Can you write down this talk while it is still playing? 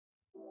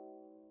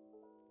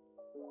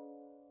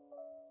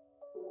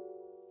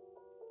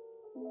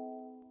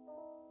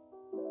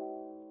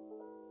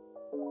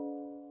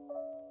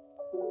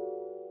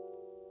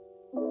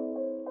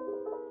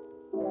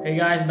Hey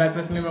guys, back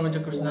with me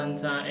Bramantya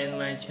Krisnanta in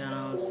my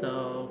channel.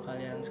 So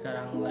kalian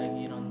sekarang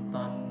lagi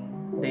nonton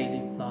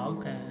daily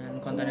vlog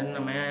dan kontennya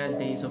namanya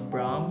Days of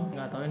Bram.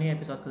 Nggak tahu ini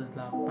episode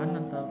ke-8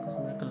 atau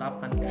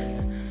ke-8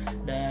 kayaknya.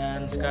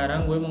 Dan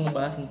sekarang gue mau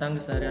ngebahas tentang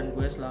keseharian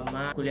gue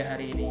selama kuliah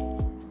hari ini.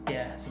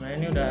 Ya, sebenarnya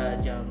ini udah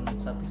jam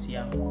 1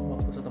 siang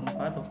waktu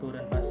setempat, waktu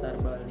Denpasar,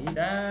 Bali.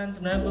 Dan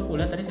sebenarnya gue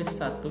kuliah tadi sesi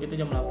 1 itu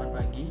jam 8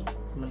 pagi.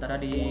 Sementara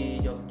di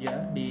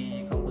Jogja,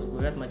 di kampus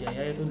gue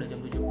Atmajaya itu udah jam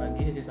 7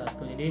 pagi sesi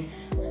 1. Jadi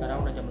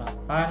sekarang udah jam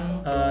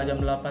 8. Jam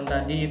 8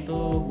 tadi itu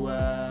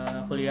gue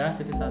kuliah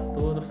sesi 1,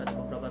 terus ada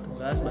beberapa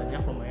tugas,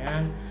 banyak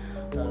lumayan.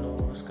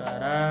 Lalu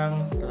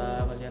sekarang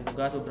setelah ngerjain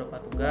tugas, beberapa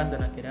tugas,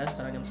 dan akhirnya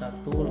sekarang jam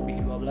 1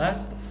 lebih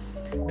 12.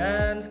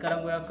 Dan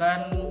sekarang gue akan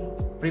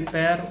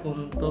prepare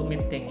untuk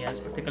meeting ya.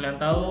 Seperti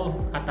kalian tahu,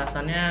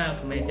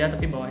 atasannya kemeja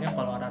tapi bawahnya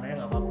kolorannya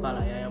nggak apa-apa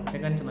lah ya. Yang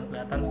penting kan cuma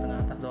kelihatan setengah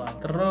atas doang.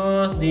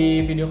 Terus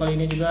di video kali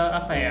ini juga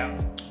apa ya?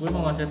 Gue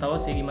mau ngasih tahu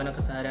sih gimana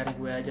keseharian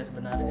gue aja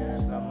sebenarnya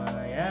selama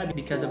ya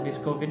because of this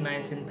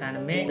COVID-19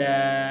 pandemic,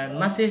 dan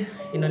masih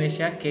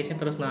Indonesia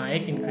case-nya terus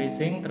naik,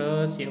 increasing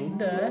terus. Ya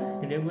udah,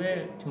 jadi gue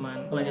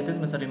cuman lanjutin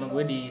semester 5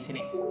 gue di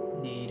sini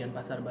di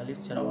Denpasar, Bali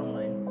secara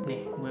online.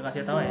 Nih, gue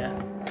kasih tahu ya.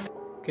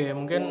 Oke,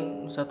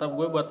 mungkin setup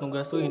gue buat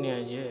nugas tuh ini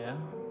aja ya.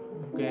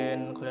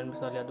 Mungkin kalian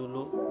bisa lihat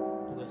dulu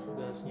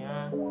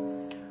tugas-tugasnya.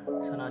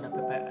 Di sana ada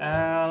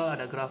PPL,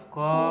 ada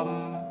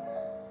Grafcom,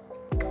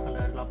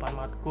 ada 8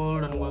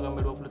 matkul dan gue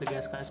ngambil 23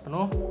 SKS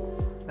penuh.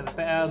 Ada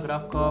PPL,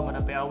 Grafcom,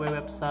 ada PAW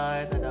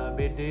website, ada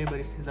BD,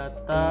 basis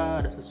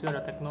data, ada sosio, ada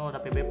tekno, ada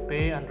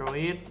PBP,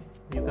 Android,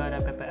 juga ada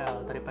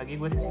PPL. Tadi pagi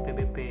gue sisi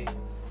PBP.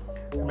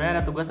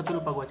 Sebenarnya ada tugas tapi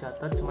lupa gue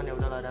catat, cuman ya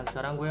udahlah. Dan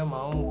sekarang gue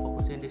mau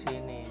fokusin di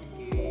sini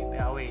di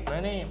PAW. Nah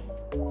ini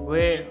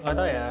gue nggak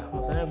tahu ya,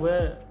 maksudnya gue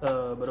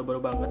baru-baru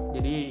banget,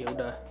 jadi ya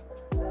udah.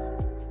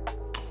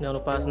 Jangan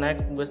lupa snack,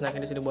 gue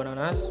snacknya di sini buah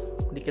nanas,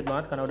 dikit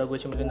banget karena udah gue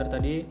cemilin dari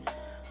tadi.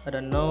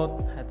 Ada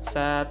note,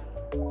 headset,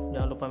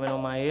 jangan lupa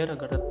minum air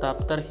agar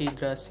tetap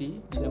terhidrasi.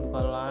 Di sini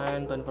buka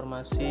line untuk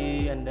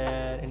informasi, and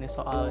then ini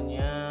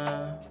soalnya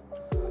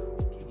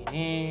kayak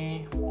gini.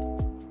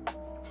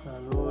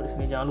 Lalu di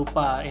sini jangan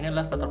lupa, ini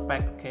adalah starter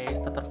pack, oke?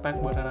 Starter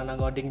pack buat anak-anak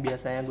ngoding.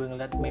 Biasanya gue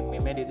ngeliat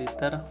meme-meme di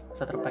Twitter,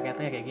 starter pack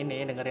itu ya kayak gini,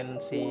 dengerin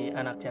si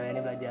anak cewek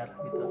ini belajar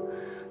gitu.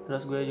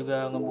 Terus gue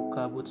juga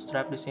ngebuka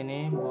bootstrap di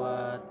sini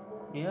buat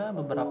ya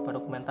beberapa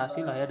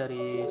dokumentasi lah ya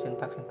dari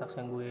sintaks-sintaks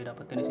yang gue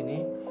dapetin di sini.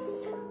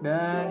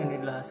 Dan ini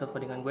adalah hasil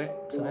codingan gue.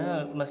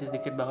 Sebenarnya masih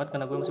sedikit banget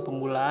karena gue masih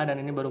pemula dan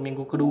ini baru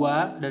minggu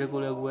kedua dari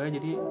kuliah gue.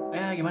 Jadi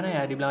gimana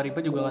ya, dibilang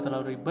ribet juga nggak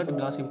terlalu ribet,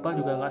 dibilang simpel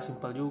juga nggak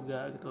simpel juga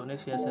gitu. Ini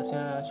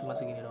CSS-nya cuma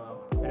segini doang.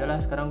 Udahlah,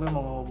 sekarang gue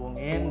mau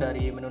ngehubungin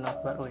dari menu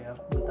navbar. Oh ya,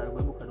 bentar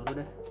gue buka dulu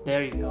deh.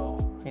 There you go.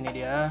 Ini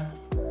dia.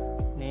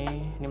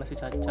 Ini masih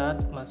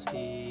cacat,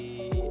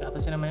 masih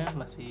apa sih namanya?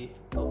 Masih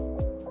tuh.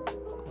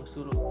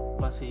 Dulu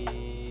masih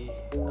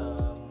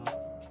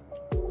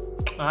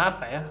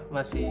apa ya,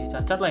 masih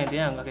cacat lah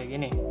intinya, nggak kayak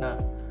gini. Nah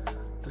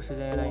terus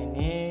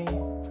ini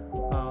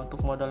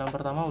untuk modal yang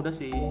pertama udah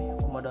sih,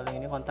 modal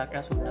yang ini kontak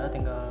S sudah,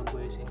 tinggal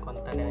gue isiin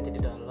kontennya aja di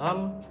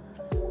dalam.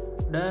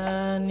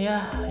 Dan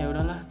ya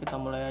udahlah,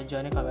 kita mulai aja.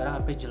 Nih kamera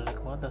HP jelek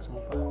banget dah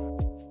sumpah.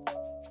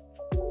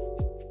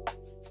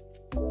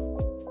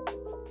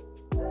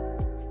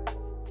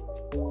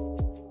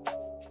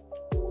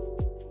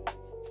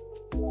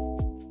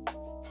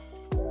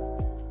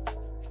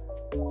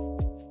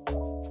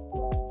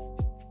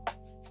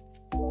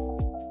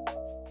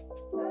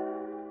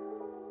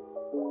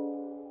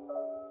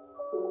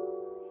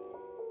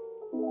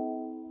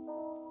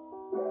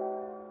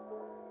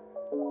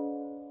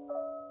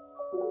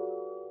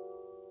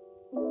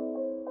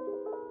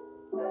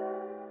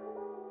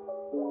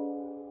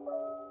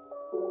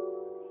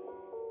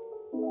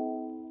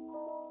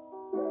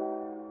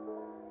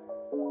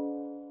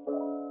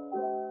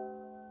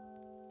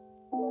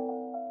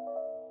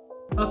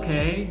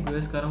 Oke,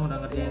 gue sekarang udah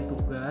ngerjain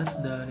tugas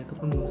dan itu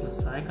pun belum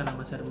selesai karena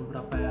masih ada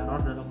beberapa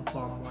error dalam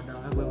form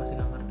modalnya. Gue masih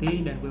nggak ngerti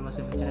dan gue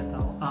masih mencari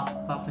tahu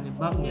apa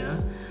penyebabnya.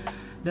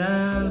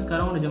 Dan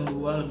sekarang udah jam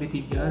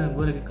 2:03 dan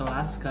gue lagi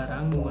kelas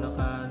sekarang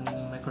menggunakan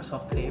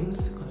Microsoft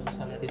Teams. Kalau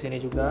bisa lihat di sini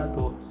juga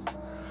tuh,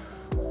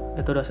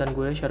 itu dosen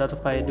gue, shout out to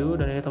Paidu,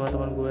 dan ini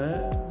teman-teman gue.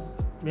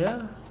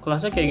 Ya,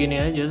 kelasnya kayak gini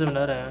aja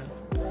sebenarnya.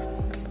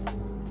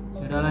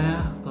 Udahlah ya,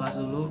 kelas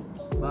dulu,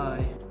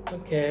 bye.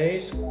 Oke,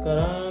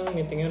 sekarang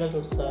meetingnya udah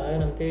selesai.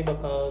 Nanti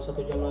bakal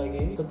 1 jam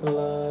lagi.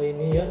 Setelah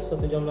ini ya,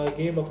 1 jam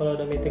lagi bakal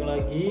ada meeting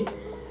lagi.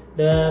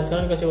 Dan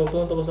sekarang dikasih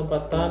waktu untuk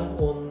kesempatan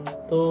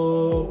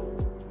untuk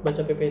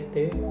baca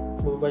PPT,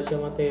 baca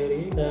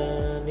materi.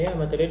 Dan ya,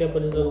 materi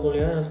dapat di satu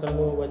kuliah. Dan sekarang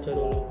gue mau baca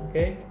dulu,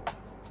 oke?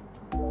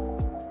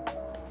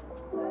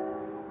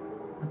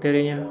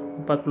 Materinya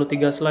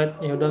 43 slide.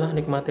 Ya udahlah,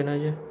 nikmatin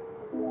aja.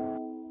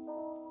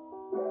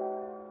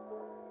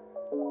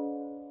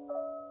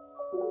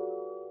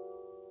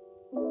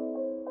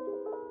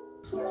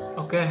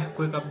 Oke,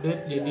 quick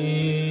update. Jadi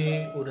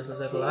udah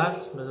selesai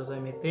kelas, udah selesai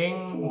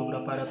meeting,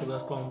 beberapa ada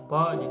tugas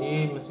kelompok,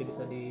 jadi masih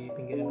bisa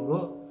dipinggirin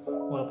dulu.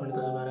 Walaupun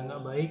itu sebenarnya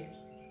nggak baik,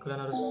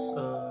 kalian harus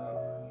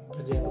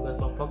kerjain tugas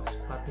kelompok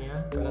secepatnya,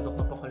 tergantung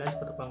kelompok kalian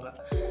cepat apa enggak.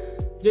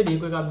 Jadi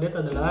quick update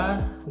adalah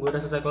gue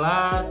udah selesai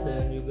kelas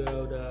dan juga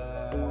udah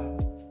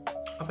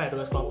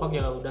tugas kelompok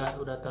ya udah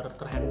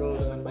terhandle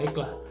dengan baik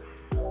lah.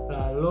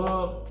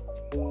 Lalu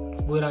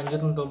gue lanjut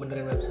untuk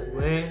benerin website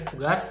gue,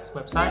 tugas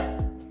website,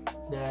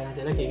 dan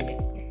hasilnya kayak gini.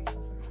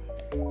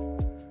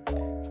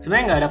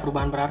 Sebenarnya nggak ada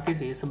perubahan berarti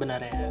sih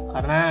sebenarnya,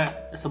 karena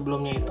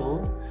sebelumnya itu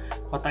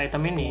kotak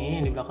hitam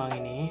ini di belakang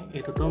ini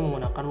itu tuh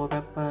menggunakan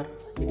wallpaper.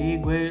 Jadi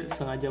gue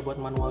sengaja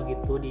buat manual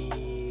gitu di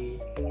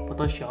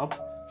Photoshop.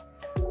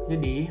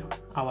 Jadi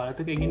awalnya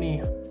tuh kayak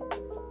gini.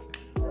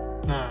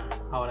 Nah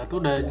awalnya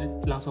tuh udah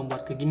langsung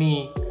buat kayak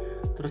gini.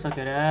 Terus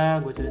akhirnya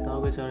gue cari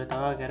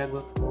tahu akhirnya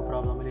gue ketemu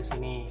problemnya di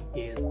sini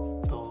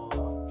gitu.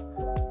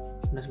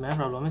 Dan sebenarnya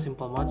problemnya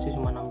simple banget sih,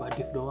 cuma nambah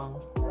div doang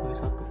lagi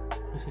satu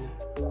di sini.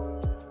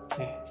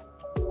 Nih,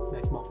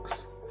 black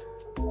box.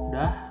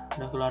 Udah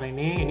kelar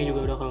ini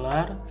juga udah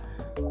kelar.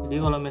 Jadi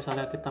kalau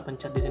misalnya kita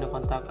pencet di sini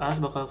kontak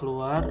us bakal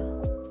keluar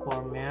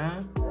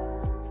formnya.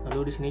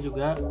 Lalu di sini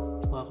juga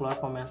bakal keluar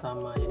form yang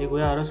sama. Jadi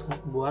gue harus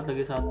buat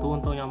lagi satu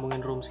untuk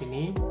nyambungin room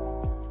sini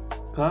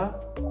ke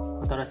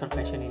auto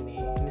reservation ini.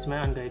 Ini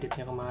sebenarnya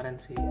unguidednya kemarin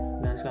sih,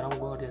 dan sekarang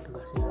gue ngerjain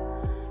tugasnya.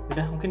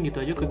 Udah mungkin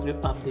gitu aja quick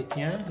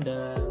update-nya.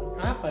 Dan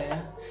apa ya,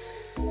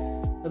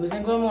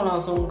 habisnya gue mau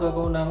langsung ke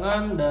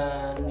keundangan,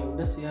 dan ya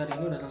udah sih hari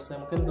ini udah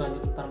selesai. Mungkin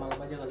lanjut ntar malam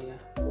aja kali ya.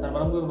 Ntar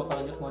malam gue bakal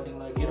lanjut ngoding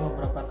lagi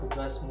beberapa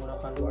tugas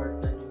menggunakan Word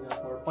dan juga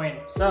PowerPoint.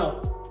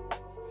 So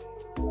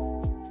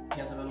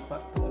jangan sampai lupa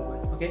tunggu gue.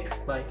 Oke,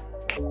 bye.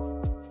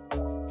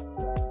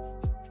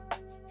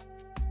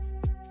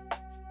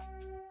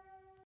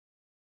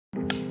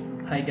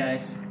 Hai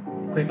guys,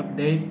 quick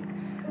update.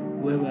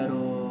 Gue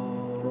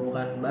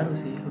bukan baru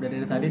sih, udah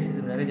dari tadi sih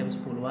sebenarnya jam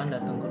 10-an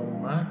datang ke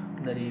rumah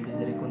dari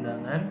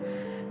kondangan.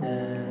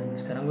 Dan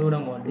sekarang gue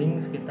udah ngoding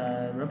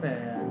sekitar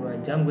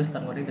 2 jam. Gue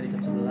start ngoding dari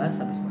jam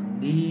 11, habis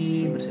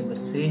mandi,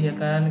 bersih-bersih ya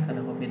kan,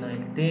 karena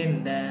COVID-19.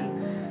 Dan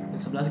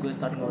jam 11 gue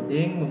start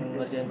ngoding,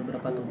 mengerjain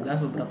beberapa tugas,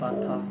 beberapa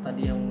task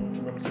tadi yang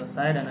belum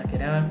selesai, dan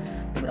akhirnya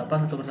beberapa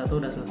satu persatu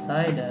udah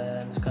selesai.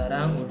 Dan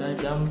sekarang udah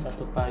jam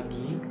 1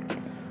 pagi.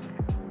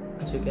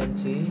 As you can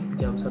see,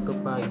 jam 1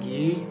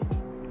 pagi.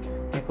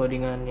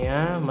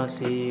 Codingannya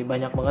masih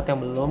banyak banget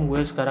yang belum.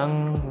 Gue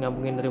sekarang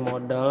nyambungin dari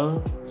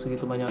modal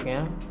segitu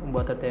banyaknya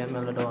buat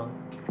HTML doang.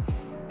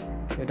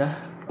 Yaudah,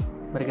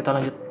 mari kita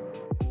lanjut.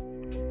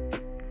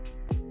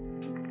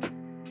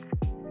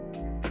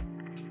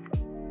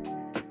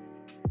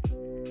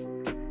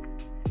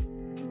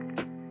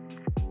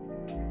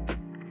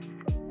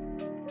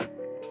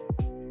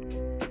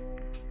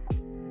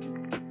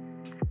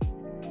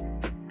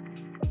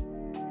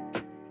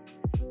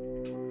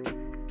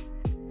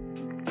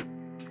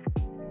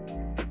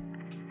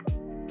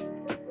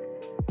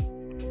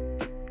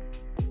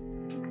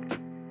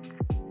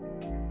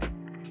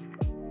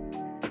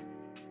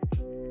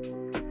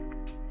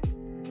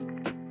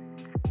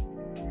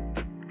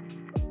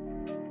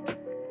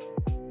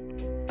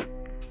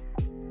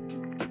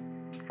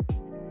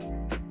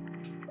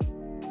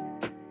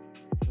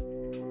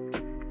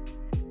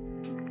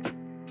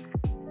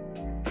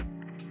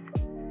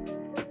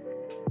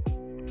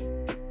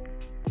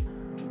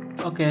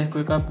 Oke,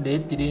 quick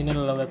update. Jadi ini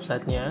adalah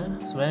websitenya.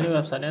 Sebenarnya ini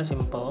websitenya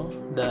simple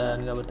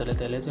dan nggak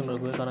bertele-tele sih menurut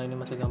gue, karena ini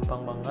masih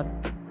gampang banget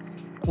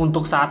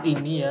untuk saat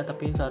ini ya.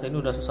 Tapi saat ini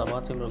udah susah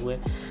banget sih menurut gue.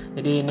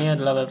 Jadi ini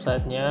adalah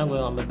websitenya. Gue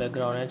ngambil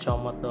backgroundnya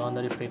comot doang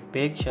dari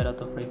Freepik. Shout out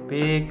to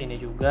Freepik. Ini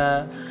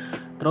juga.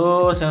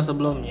 Terus yang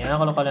sebelumnya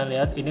kalau kalian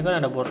lihat ini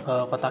kan ada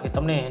kotak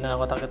hitam nih. Nah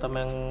kotak hitam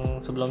yang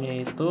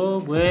sebelumnya itu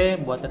gue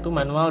buatnya tuh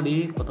manual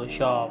di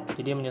Photoshop.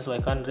 Jadi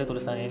menyesuaikan dari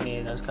tulisan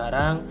ini. Dan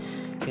sekarang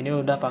ini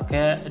udah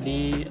pakai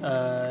di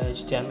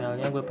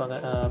HTML-nya gue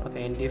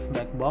pakai div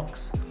black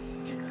box.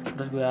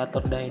 Terus gue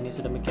atur dah ini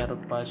sedemikian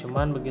rupa.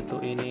 Cuman begitu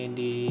ini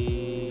di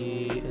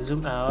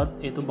zoom out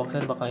itu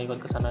boxnya bakal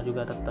ikut ke sana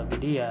juga tetap.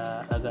 Jadi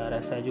ya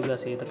agak rese juga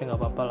sih, tapi nggak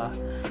apa-apa lah.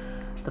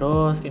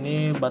 Terus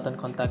ini button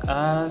contact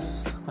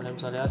us, kalian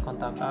bisa lihat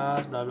contact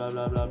us, bla bla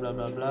bla bla bla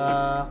bla bla.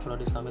 Kalau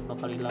di submit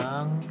bakal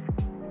hilang.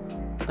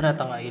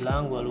 Ternyata nggak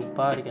hilang, gue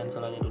lupa, di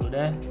cancel aja dulu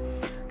deh.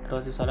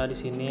 Terus misalnya di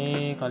sini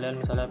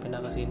kalian misalnya pindah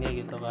ke sini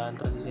gitu kan.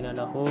 Terus di sini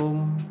ada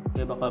home,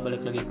 dia bakal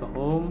balik lagi ke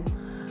home.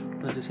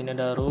 Terus di sini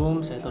ada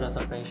rooms, yaitu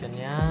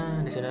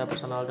reservation-nya. Di sini ada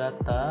personal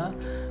data,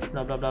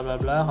 bla bla bla bla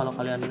bla. Kalau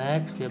kalian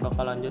next, dia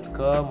bakal lanjut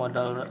ke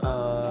modal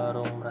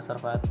room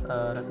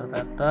reservator.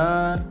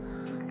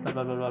 Bla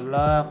bla bla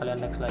bla. Kalian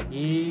next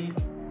lagi,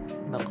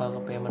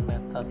 bakal ke payment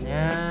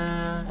method-nya,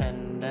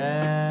 and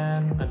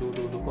then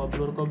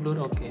blur.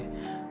 Oke.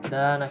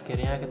 Dan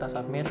akhirnya kita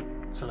submit,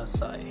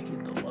 selesai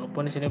gitu.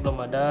 Walaupun di sini belum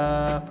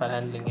ada file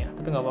handlingnya,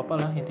 tapi nggak apa-apa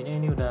lah. Intinya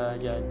ini udah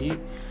jadi.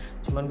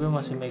 Cuman gue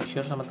masih make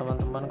sure sama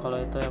teman-teman kalau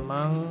itu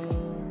emang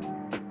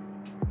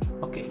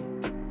oke.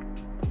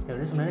 Ya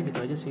udah sebenarnya gitu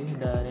aja sih.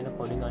 Dan ini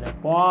codingannya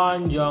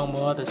panjang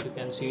banget, as you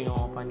can see,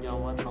 panjang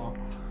banget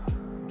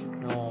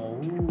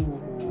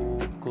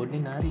code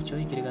nari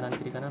coy, kiri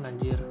kanan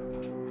anjir.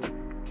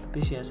 Tapi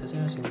CSS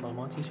nya simple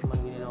banget sih,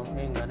 cuman gini dong.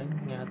 Enggak ada,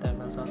 ini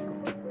HTML1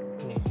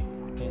 nih.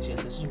 yang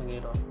CSS cuma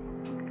gini doang.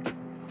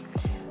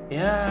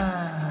 Ya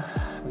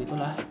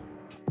begitulah.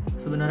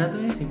 Sebenarnya tuh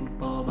ini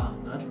simple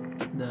banget,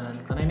 dan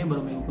karena ini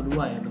baru minggu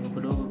kedua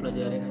gue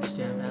pelajarin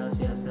HTML,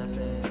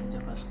 CSS,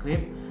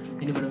 JavaScript.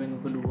 Ini baru minggu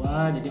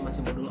kedua, jadi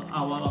masih modul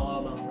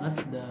awal-awal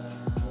banget, dan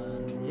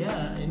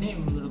ya ini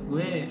menurut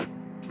gue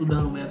udah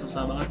lumayan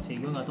susah banget sih.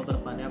 Gue nggak tahu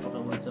kedepannya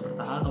apakah gue bisa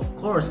bertahan. Of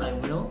course I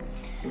will,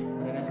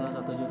 karena ini salah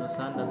satu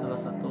jurusan dan salah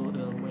satu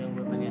ilmu yang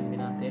gue pengen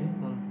minatin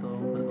untuk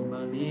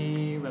berkembang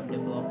di web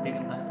developing,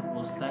 entah itu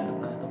full stack,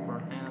 entah itu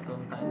front end, atau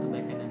entah itu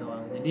back end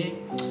doang. Jadi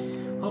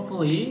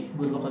hopefully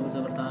gue bakal bisa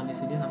bertahan di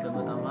sini sampai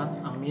gue tamat.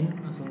 Amin,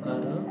 langsung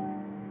kado.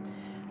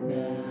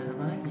 Dan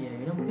apa lagi ya?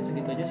 Udah mungkin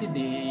segitu aja sih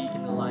di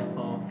in the life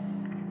of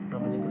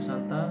Bramantya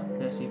Krisnanta,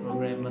 versi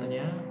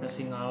programmernya,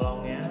 versi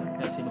ngalongnya,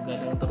 versi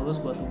begadang terus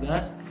buat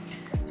tugas.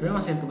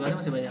 Sebenarnya tugasnya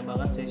masih banyak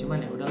banget sih,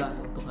 cuman ya udahlah,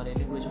 untuk hari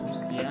ini gue cukup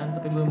sekian.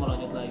 Tapi gue mau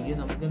lanjut lagi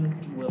sampai mungkin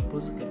gue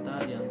push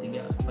sekitar jam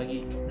 3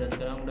 pagi, dan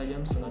sekarang udah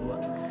jam 1:30.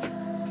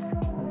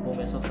 Mumpung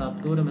besok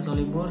Sabtu dan besok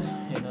libur,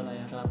 ya udahlah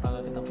ya, kenapa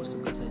gak kita push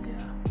tugas saja.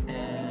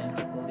 And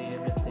hopefully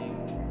everything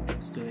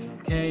is doing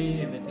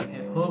okay.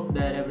 I hope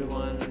that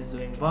everyone is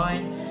doing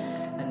fine.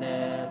 And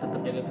then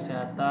tetap jaga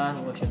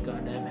kesehatan, wash your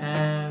goddamn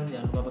hands,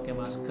 jangan lupa pakai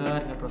masker,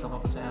 ingat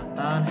protokol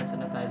kesehatan, hand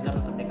sanitizer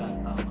tetap di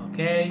kantong.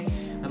 Okay,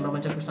 I'm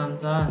Bramantya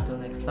Krisnanta. Until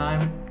next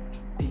time,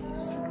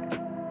 peace.